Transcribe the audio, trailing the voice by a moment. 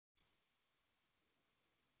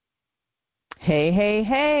Hey, hey,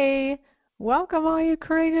 hey! Welcome, all you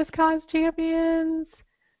courageous cause champions!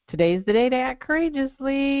 Today's the day to act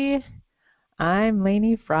courageously. I'm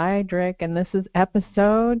Lainey Friedrich, and this is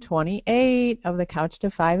episode 28 of the Couch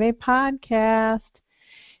to 5A podcast.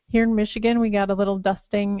 Here in Michigan, we got a little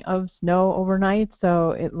dusting of snow overnight,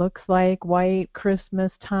 so it looks like white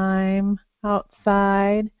Christmas time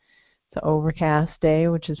outside. It's an overcast day,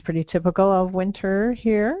 which is pretty typical of winter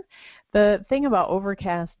here. The thing about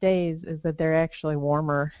overcast days is that they're actually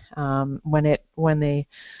warmer. When the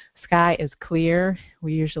sky is clear,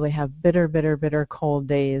 we usually have bitter, bitter, bitter cold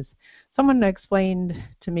days. Someone explained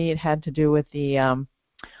to me it had to do with the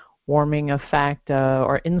warming effect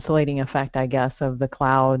or insulating effect, I guess, of the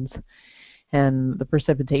clouds, and the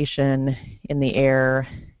precipitation in the air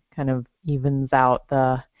kind of evens out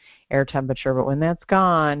the air temperature. But when that's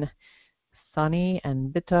gone, sunny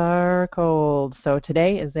and bitter cold. So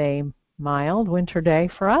today is a mild winter day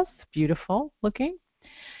for us, beautiful looking.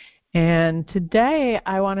 And today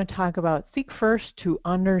I want to talk about seek first to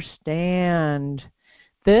understand.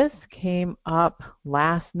 This came up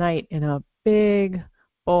last night in a big,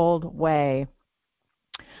 bold way.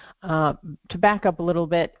 To back up a little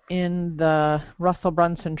bit, in the Russell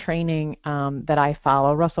Brunson training that I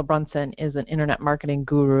follow, Russell Brunson is an internet marketing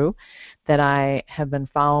guru that I have been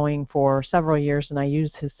following for several years, and I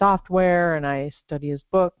use his software, and I study his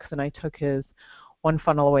books, and I took his One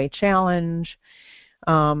Funnel Away challenge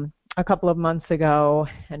a couple of months ago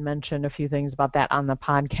and mentioned a few things about that on the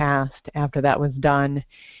podcast after that was done.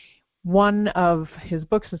 One of his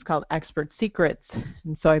books is called Expert Secrets,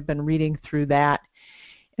 and so I've been reading through that.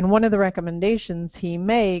 And one of the recommendations he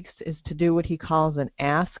makes is to do what he calls an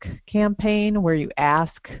ask campaign, where you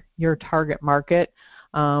ask your target market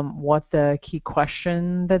what the key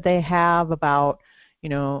question that they have about,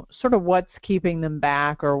 sort of what's keeping them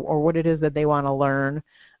back, or what it is that they want to learn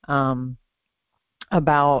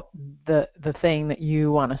about the thing that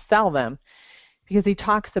you want to sell them. Because he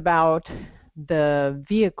talks about the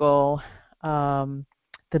vehicle,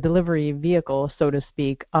 the delivery vehicle, so to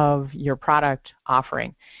speak, of your product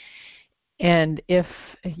offering. And if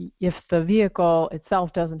the vehicle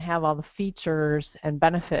itself doesn't have all the features and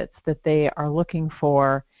benefits that they are looking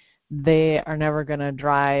for, they are never going to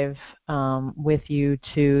drive with you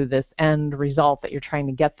to this end result that you're trying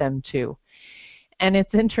to get them to. And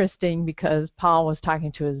it's interesting because Paul was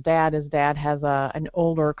talking to his dad. His dad has an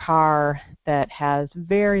older car that has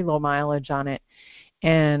very low mileage on it,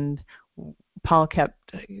 and Paul kept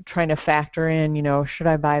trying to factor in, should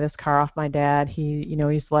I buy this car off my dad?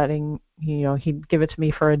 He's letting, he'd give it to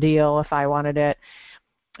me for a deal if I wanted it.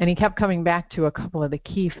 And he kept coming back to a couple of the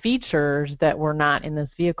key features that were not in this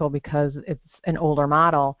vehicle because it's an older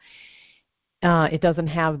model. It doesn't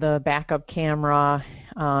have the backup camera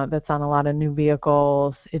that's on a lot of new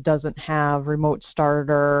vehicles. It doesn't have remote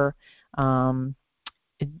starter.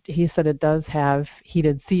 He said it does have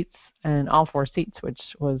heated seats and all four seats, which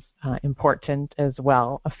was important as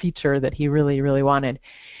well, a feature that he really, really wanted.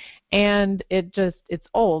 And it's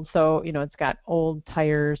old, so, it's got old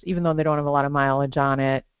tires, even though they don't have a lot of mileage on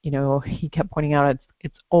it. He kept pointing out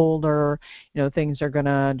it's older, things are going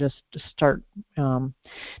to just start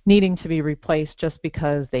needing to be replaced just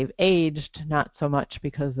because they've aged, not so much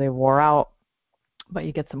because they wore out, but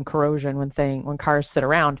you get some corrosion when cars sit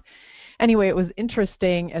around. Anyway, it was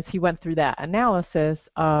interesting as he went through that analysis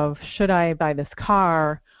of, should I buy this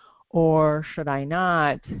car or should I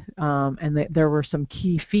not? And there were some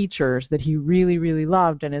key features that he really, really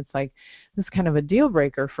loved. And it's like, this is kind of a deal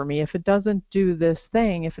breaker for me. If it doesn't do this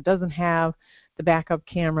thing, if it doesn't have the backup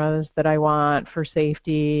cameras that I want for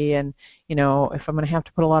safety, and, if I'm going to have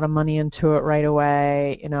to put a lot of money into it right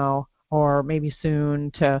away, or maybe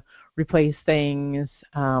soon to replace things,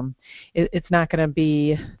 it's not going to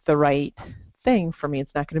be the right thing for me.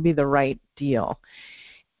 It's not going to be the right deal.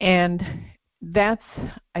 And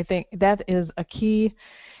I think that is a key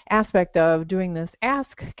aspect of doing this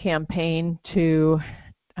ask campaign, to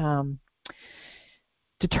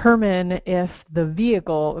determine if the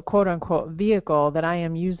vehicle, the quote-unquote vehicle that I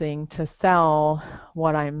am using to sell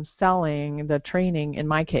what I'm selling, the training, in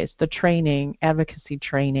my case, the training, advocacy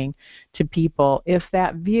training to people, if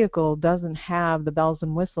that vehicle doesn't have the bells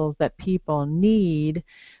and whistles that people need,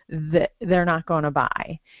 they're not going to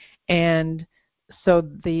buy. And so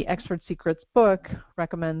the Expert Secrets book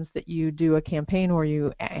recommends that you do a campaign where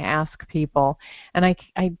you ask people. And I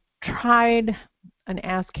tried an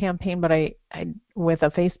ask campaign, but I with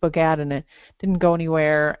a Facebook ad, and it didn't go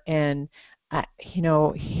anywhere. And I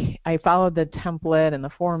followed the template and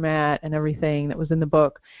the format and everything that was in the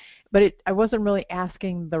book, but I wasn't really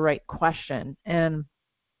asking the right question. And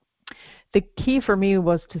the key for me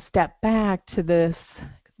was to step back to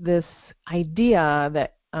this idea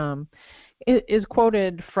that is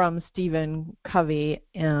quoted from Stephen Covey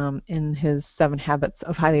in his 7 Habits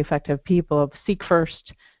of Highly Effective People of seek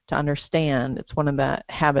first to understand. It's one of the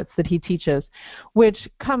habits that he teaches, which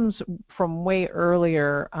comes from way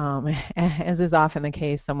earlier. As is often the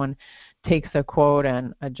case, someone takes a quote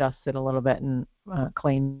and adjusts it a little bit and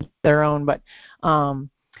claims their own. But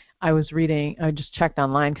I was reading, I just checked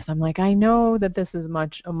online because I'm like, I know that this is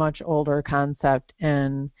a much older concept,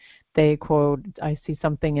 and they quote, I see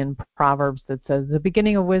something in Proverbs that says, the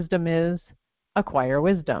beginning of wisdom is acquire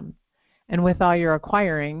wisdom. And with all your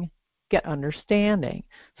acquiring, get understanding.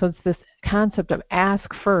 So it's this concept of ask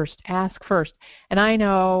first, ask first. And I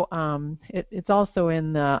know it's also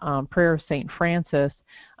in the prayer of St. Francis,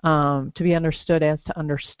 to be understood as to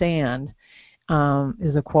understand,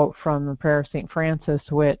 is a quote from the prayer of St. Francis,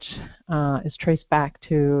 which is traced back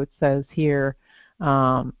to, it says here,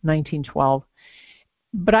 1912.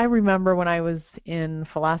 But I remember when I was in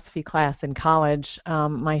philosophy class in college,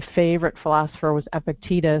 my favorite philosopher was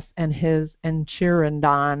Epictetus and his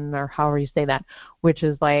Enchiridion, or however you say that, which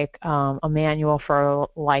is like a manual for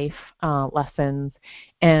life lessons.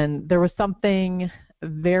 And there was something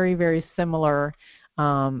very, very similar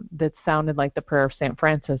that sounded like the prayer of St.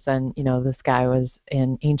 Francis, and this guy was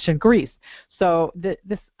in ancient Greece. So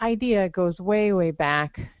this idea goes way, way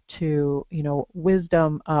back to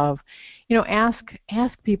wisdom of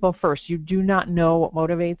ask people first. You do not know what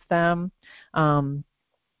motivates them.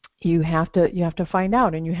 You have to find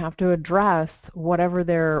out, and you have to address whatever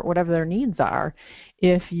their needs are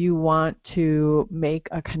if you want to make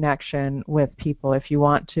a connection with people, if you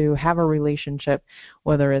want to have a relationship,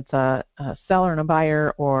 whether it's a seller and a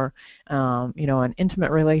buyer, or an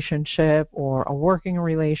intimate relationship, or a working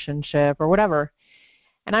relationship, or whatever.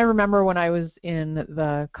 And I remember when I was in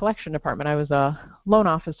the collection department, I was a loan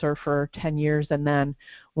officer for 10 years, and then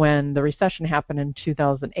when the recession happened in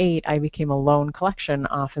 2008, I became a loan collection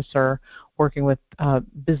officer working with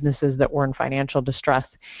businesses that were in financial distress.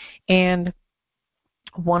 And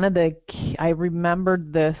I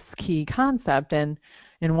remembered this key concept, and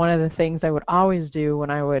one of the things I would always do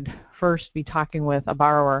when I would first be talking with a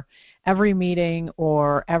borrower, every meeting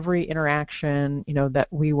or every interaction, that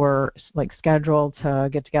we were like scheduled to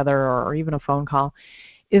get together, or even a phone call,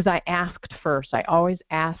 is I asked first. I always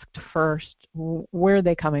asked first, where are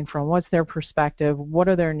they coming from? What's their perspective? What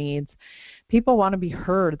are their needs? People want to be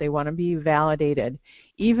heard. They want to be validated.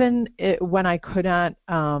 Even when I could not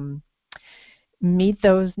meet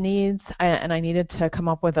those needs, and I needed to come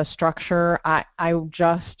up with a structure, I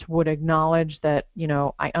just would acknowledge that,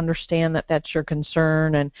 I understand that that's your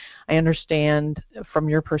concern, and I understand from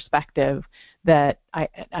your perspective that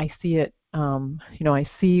I see it, I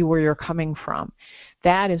see where you're coming from.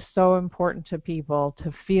 That is so important to people,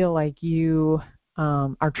 to feel like you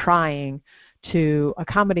are trying to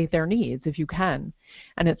accommodate their needs if you can.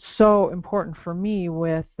 And it's so important for me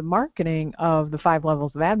with the marketing of the 5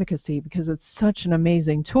 levels of advocacy, because it's such an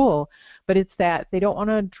amazing tool. But it's that they don't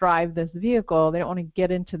want to drive this vehicle, they don't want to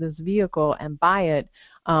get into this vehicle and buy it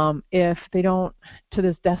if they don't, to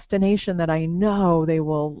this destination that I know they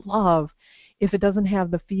will love, if it doesn't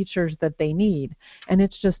have the features that they need. And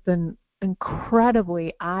it's just been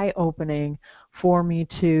incredibly eye-opening for me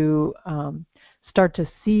to start to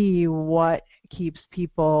see what keeps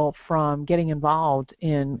people from getting involved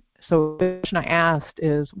in. So the question I asked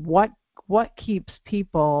is, what keeps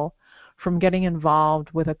people from getting involved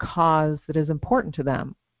with a cause that is important to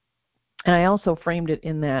them? And I also framed it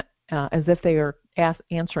in that as if they are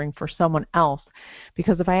answering for someone else,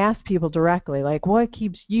 because if I ask people directly, like, what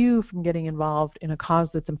keeps you from getting involved in a cause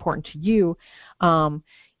that's important to you,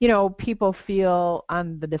 people feel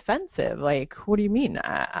on the defensive, like, what do you mean?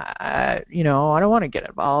 I don't want to get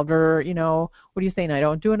involved, or, what are you saying? I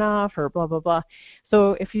don't do enough, or blah, blah, blah.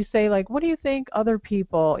 So if you say, like, what do you think other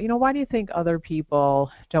people, why do you think other people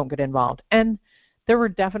don't get involved? And there were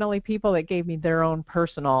definitely people that gave me their own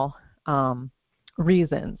personal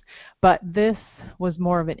reasons, but this was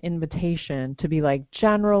more of an invitation to be like,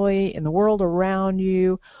 generally in the world around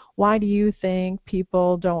you, why do you think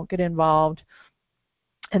people don't get involved?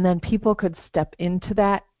 And then people could step into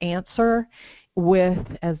that answer with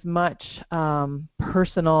as much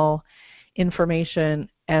personal information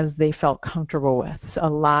as they felt comfortable with.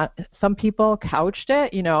 Some people couched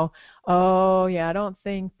it, oh yeah, I don't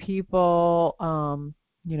think people,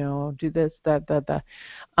 do this, that.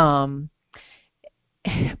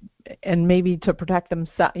 And maybe to protect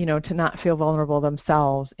themselves, to not feel vulnerable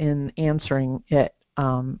themselves in answering it.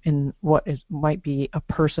 in what might be a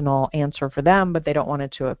personal answer for them, but they don't want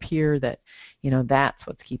it to appear that, that's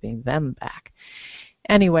what's keeping them back.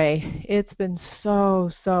 Anyway, it's been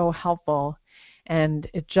so helpful, and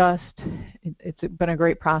it's been a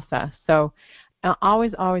great process. So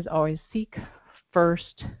always seek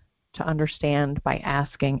first to understand by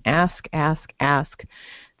asking. Ask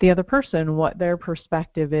the other person what their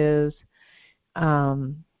perspective is,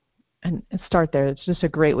 and start there. It's just a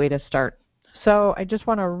great way to start. So I just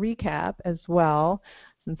want to recap as well,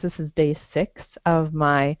 since this is day 6 of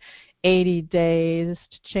my 80 days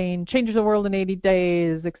to change the world in 80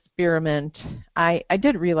 days experiment. I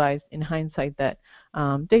did realize in hindsight that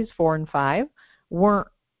days 4 and 5 weren't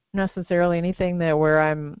necessarily anything where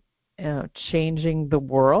I'm changing the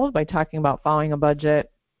world by talking about following a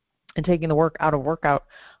budget and taking the work out of workout,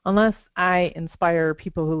 unless I inspire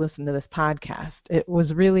people who listen to this podcast. It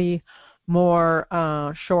was really more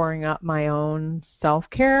shoring up my own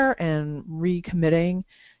self-care and recommitting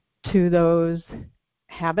to those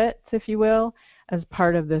habits, if you will, as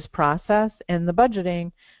part of this process. And the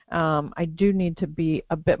budgeting, I do need to be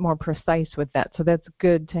a bit more precise with that. So that's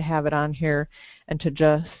good to have it on here and to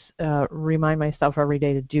just remind myself every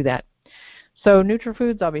day to do that. So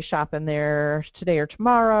NutriFoods, I'll be shopping there today or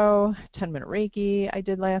tomorrow. 10-minute Reiki I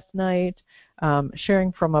did last night.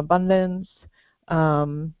 Sharing from Abundance.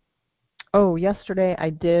 Yesterday I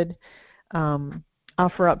did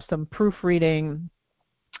offer up some proofreading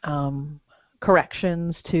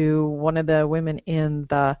corrections to one of the women in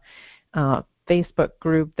the Facebook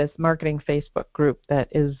group, this marketing Facebook group that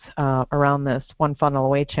is around this One Funnel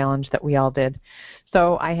Away challenge that we all did.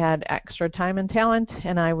 So I had extra time and talent,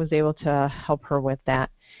 and I was able to help her with that.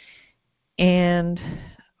 And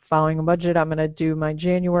following a budget, I'm going to do my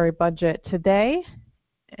January budget today,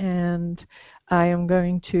 and I am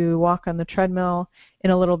going to walk on the treadmill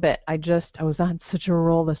in a little bit. I was on such a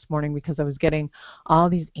roll this morning because I was getting all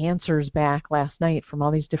these answers back last night from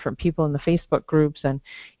all these different people in the Facebook groups, and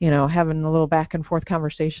having a little back and forth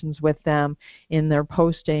conversations with them in their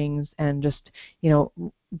postings, and just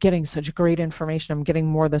getting such great information. I'm getting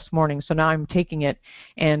more this morning, so now I'm taking it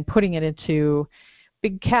and putting it into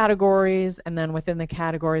big categories, and then within the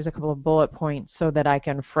categories a couple of bullet points so that I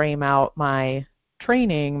can frame out my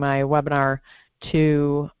training, my webinar,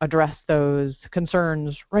 to address those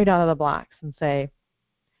concerns right out of the blocks and say,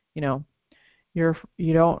 you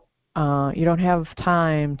don't have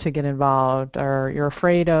time to get involved, or you're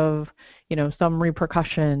afraid of some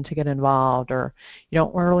repercussion to get involved, or you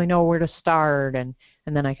don't really know where to start, and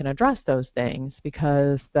then I can address those things,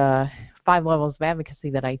 because the 5 levels of advocacy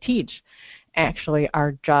that I teach actually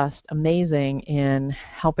are just amazing in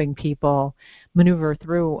helping people maneuver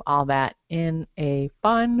through all that in a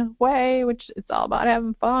fun way, which it's all about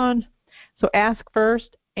having fun. So ask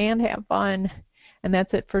first and have fun. And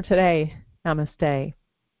that's it for today. Namaste.